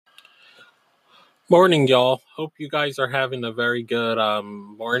Morning, y'all. Hope you guys are having a very good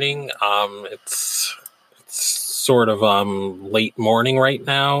morning. It's sort of late morning right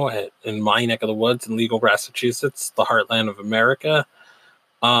now in my neck of the woods in Legal, Massachusetts, the heartland of America.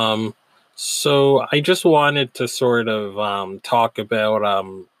 Um, so I just wanted to sort of talk about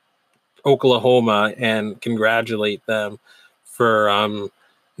Oklahoma and congratulate them for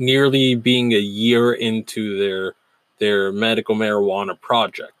nearly being a year into their medical marijuana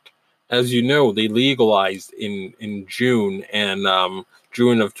project. As you know, they legalized in June and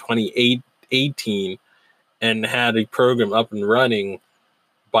June of 2018 and had a program up and running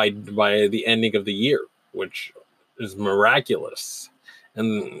by the ending of the year, which is miraculous.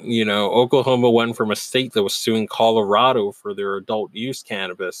 And Oklahoma went from a state that was suing Colorado for their adult use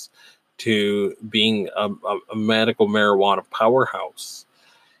cannabis to being a medical marijuana powerhouse.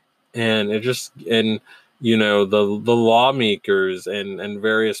 And the lawmakers and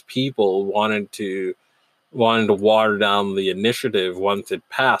various people wanted to water down the initiative once it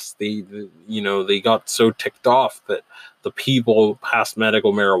passed. They got so ticked off that the people passed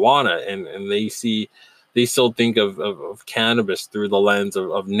medical marijuana, and they still think of cannabis through the lens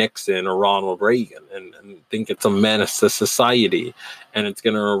of Nixon or Ronald Reagan, and think it's a menace to society, and it's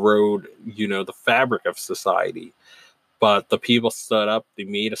going to erode the fabric of society. But the people stood up, they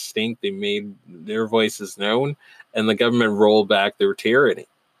made a stink, they made their voices known, and the government rolled back their tyranny.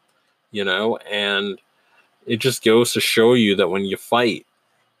 And it just goes to show you that when you fight,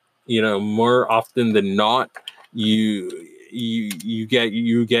 more often than not, you get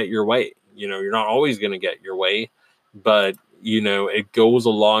your way. You're not always going to get your way, but it goes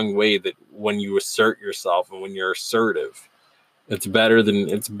a long way that when you assert yourself and when you're assertive, it's better than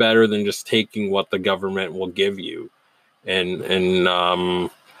just taking what the government will give you. And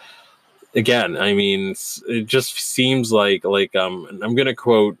again, I mean, it just seems like I'm going to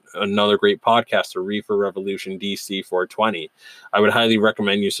quote another great podcaster, Reefer Revolution DC 420. I would highly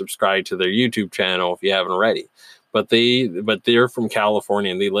recommend you subscribe to their YouTube channel if you haven't already. But they're from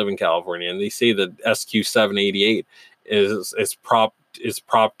California and they live in California, and they say that SQ 788 is Prop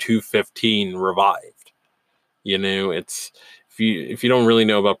 215 revived. It's if you don't really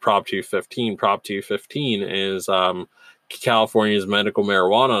know about Prop 215, Prop 215 is California's medical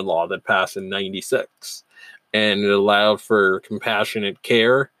marijuana law that passed in 96, and it allowed for compassionate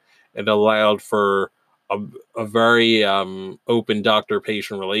care. It allowed for a very open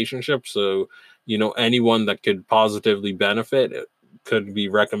doctor-patient relationship. So, anyone that could positively benefit could be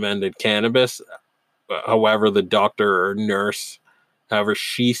recommended cannabis, however the doctor or nurse, however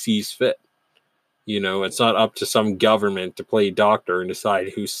she sees fit. It's not up to some government to play doctor and decide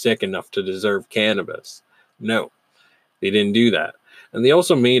who's sick enough to deserve cannabis. No, they didn't do that. And they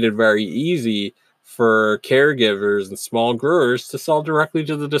also made it very easy for caregivers and small growers to sell directly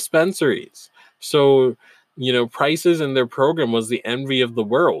to the dispensaries. So, prices in their program was the envy of the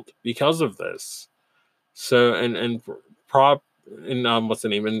world because of this. So, and prop and what's the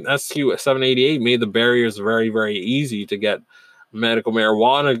name? And SQ 788 made the barriers very, very easy to get medical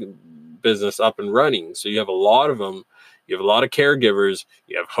marijuana business up and running. So you have a lot of them. You have a lot of caregivers.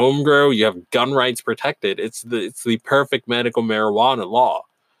 You have home grow. You have gun rights protected. It's the perfect medical marijuana law.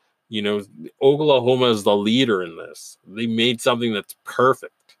 Oklahoma is the leader in this. They made something that's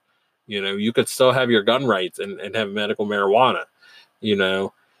perfect. You could still have your gun rights and have medical marijuana.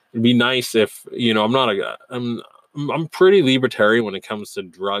 It'd be nice if I'm pretty libertarian when it comes to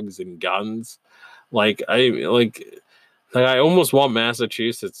drugs and guns. I almost want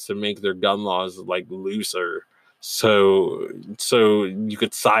Massachusetts to make their gun laws looser, so you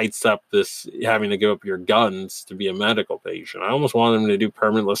could sidestep this having to give up your guns to be a medical patient. I almost want them to do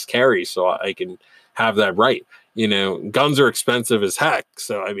permitless carry so I can have that right. Guns are expensive as heck,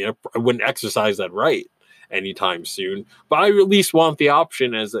 so I mean I wouldn't exercise that right anytime soon. But I at least want the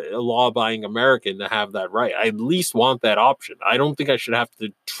option as a law-abiding American to have that right. I at least want that option. I don't think I should have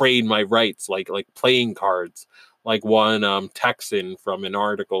to trade my rights like playing cards, like one Texan from an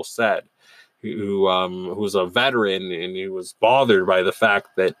article said, who was a veteran and he was bothered by the fact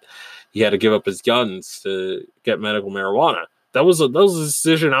that he had to give up his guns to get medical marijuana. That was a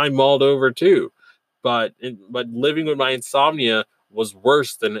decision I mulled over too, but living with my insomnia was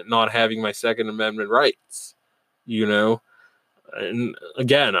worse than not having my Second Amendment rights. And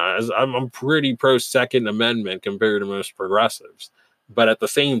again, I'm pretty pro Second Amendment compared to most progressives, but at the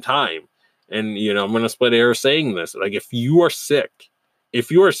same time, and I'm going to split hairs saying this, like if you are sick, if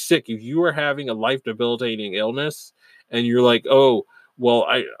you are having a life debilitating illness, and you're like, oh well,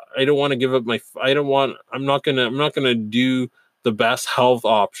 I don't want to give up I'm not gonna do the best health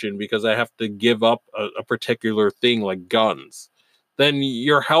option because I have to give up a particular thing like guns. then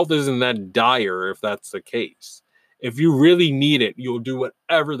your health isn't that dire if that's the case. If you really need it, you'll do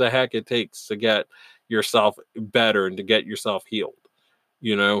whatever the heck it takes to get yourself better and to get yourself healed.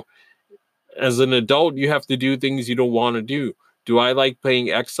 You know, as an adult, you have to do things you don't want to do. Do I like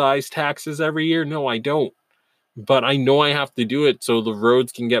paying excise taxes every year? No, I don't. But I know I have to do it so the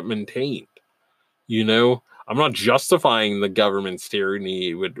roads can get maintained. You know, I'm not justifying the government's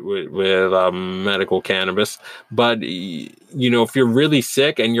tyranny with medical cannabis, but you know, if you're really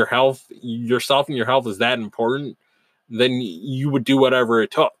sick and your health, yourself and your health is that important, then you would do whatever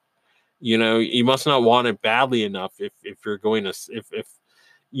it took. You know, you must not want it badly enough if you're going to if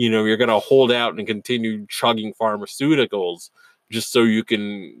you know you're going to hold out and continue chugging pharmaceuticals just so you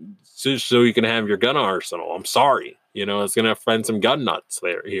can have your gun arsenal. I'm sorry, you know, it's going to offend some gun nuts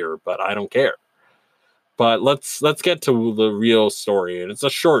here, but I don't care. But let's get to the real story, and it's a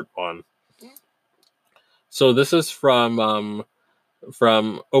short one. So this is from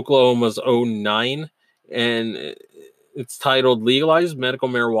Oklahoma's 09, and it's titled "Legalized Medical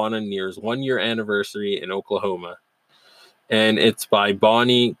Marijuana Nears 1 Year Anniversary in Oklahoma," and it's by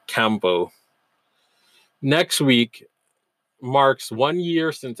Bonnie Campo. Next week marks 1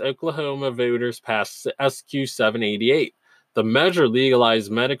 year since Oklahoma voters passed SQ 788. The measure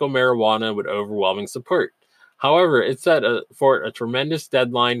legalized medical marijuana with overwhelming support. However, it set forth a tremendous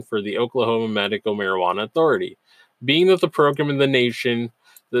deadline for the Oklahoma Medical Marijuana Authority. Being that the program in the nation,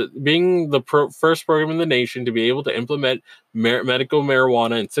 first program in the nation to be able to implement medical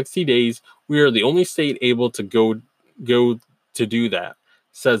marijuana in 60 days, we are the only state able to go to do that,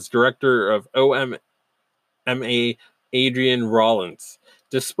 says Director of OMMA Adrian Rollins.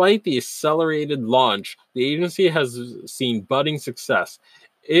 Despite the accelerated launch, the agency has seen budding success.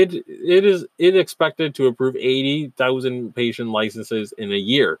 It is expected to approve 80,000 patient licenses in a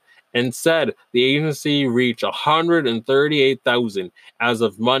year, and said the agency reached 138,000 as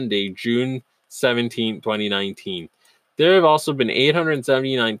of Monday, June 17, 2019. There have also been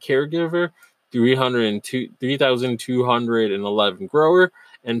 879 caregiver, 3,211 grower,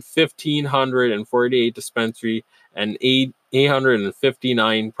 and 1,548 dispensary and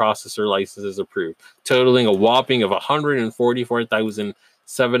 859 processor licenses approved, totaling a whopping of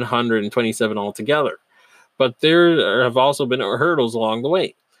 144,727 altogether. But there have also been hurdles along the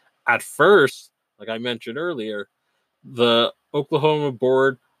way. At first, like I mentioned earlier, the Oklahoma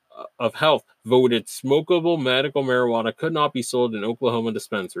Board of Health voted smokable medical marijuana could not be sold in Oklahoma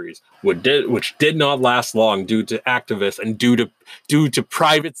dispensaries, which did not last long due to activists and due to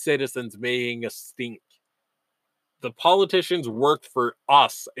private citizens making a stink. The politicians worked for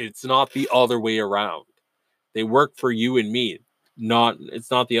us. It's not the other way around. They work for you and me. It's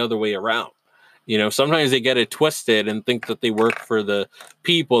not the other way around. You know, sometimes they get it twisted and think that they work for the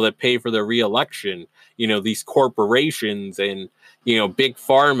people that pay for their reelection. You know, these corporations and, you know, big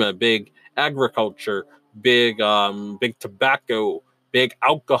pharma, big agriculture, big tobacco, big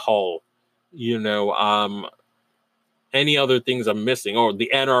alcohol, you know, any other things I'm missing, or the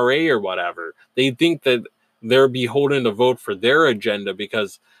NRA or whatever. They think that they're beholden to vote for their agenda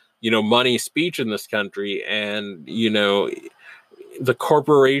because, you know, money is speech in this country, and, you know, the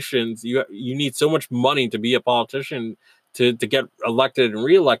corporations, you need so much money to be a politician to get elected and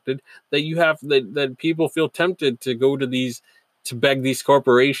reelected that people feel tempted to go to beg these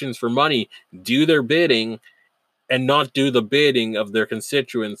corporations for money, do their bidding, and not do the bidding of their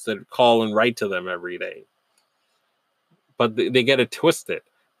constituents that call and write to them every day. But they get it twisted.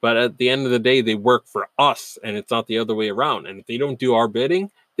 But at the end of the day, they work for us, and it's not the other way around. And if they don't do our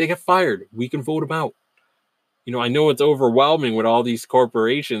bidding, they get fired. We can vote them out. You know, I know it's overwhelming with all these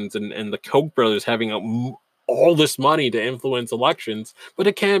corporations and the Koch brothers having all this money to influence elections, but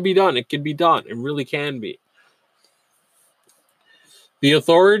it can be done. It can be done. It really can be. The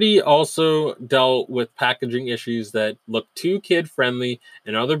authority also dealt with packaging issues that looked too kid-friendly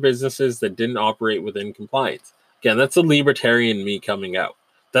and other businesses that didn't operate within compliance. Again, that's a libertarian me coming out.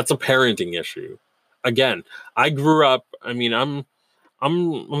 That's a parenting issue. Again, I grew up, I mean, I'm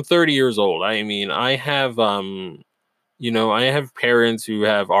 30 years old. I mean, I have you know, I have parents who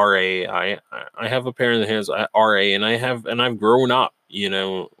have RA. I have a parent that has RA, and I've grown up, you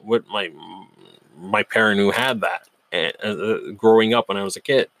know, with my parent who had that growing up when I was a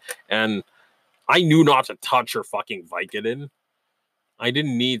kid, and I knew not to touch her fucking Vicodin. I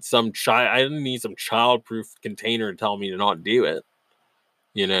didn't need some childproof container to tell me to not do it.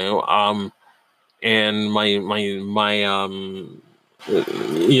 You know, and my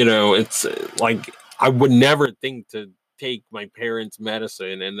you know, it's like I would never think to take my parents'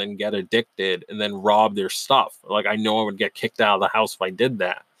 medicine and then get addicted and then rob their stuff. Like, I know I would get kicked out of the house if I did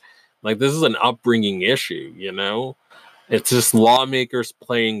that. Like, this is an upbringing issue, you know? It's just lawmakers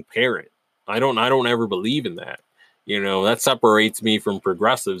playing parent. I don't ever believe in that. That separates me from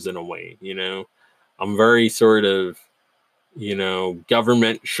progressives in a way. I'm very sort of,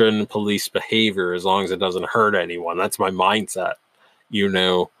 government shouldn't police behavior as long as it doesn't hurt anyone. That's my mindset. You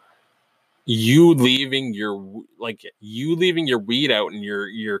leaving your weed out and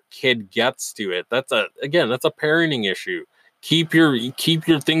your kid gets to it. That's a parenting issue. Keep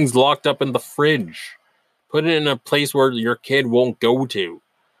your things locked up in the fridge. Put it in a place where your kid won't go to.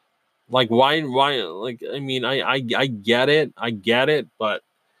 Like why like I mean I get it, but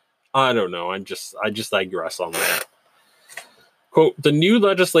I don't know. I just digress on that. Quote, the new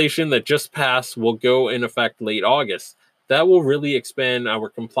legislation that just passed will go in effect late August. That will really expand our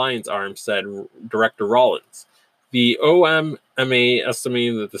compliance arm, said Director Rollins. The OMMA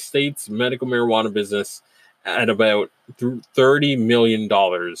estimated that the state's medical marijuana business at about $30 million.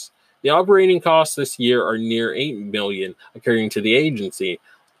 The operating costs this year are near $8 million, according to the agency.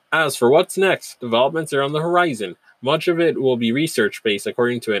 As for what's next, developments are on the horizon. Much of it will be research-based,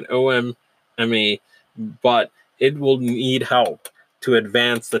 according to an OMMA, but it will need help to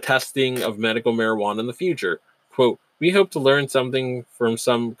advance the testing of medical marijuana in the future. Quote, we hope to learn something from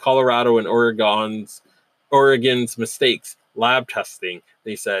some Colorado and Oregon's mistakes, lab testing,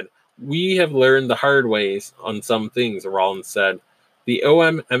 they said. We have learned the hard ways on some things, Rollins said. The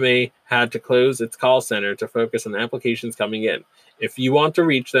OMMA had to close its call center to focus on applications coming in. If you want to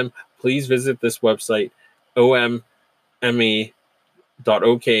reach them, please visit this website, omma.ok.gov.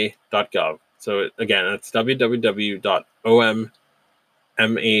 So again, that's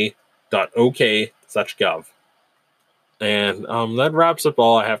www.omma.ok.gov. And that wraps up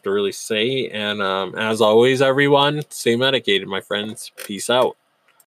all I have to really say. And as always, everyone, stay medicated, my friends. Peace out.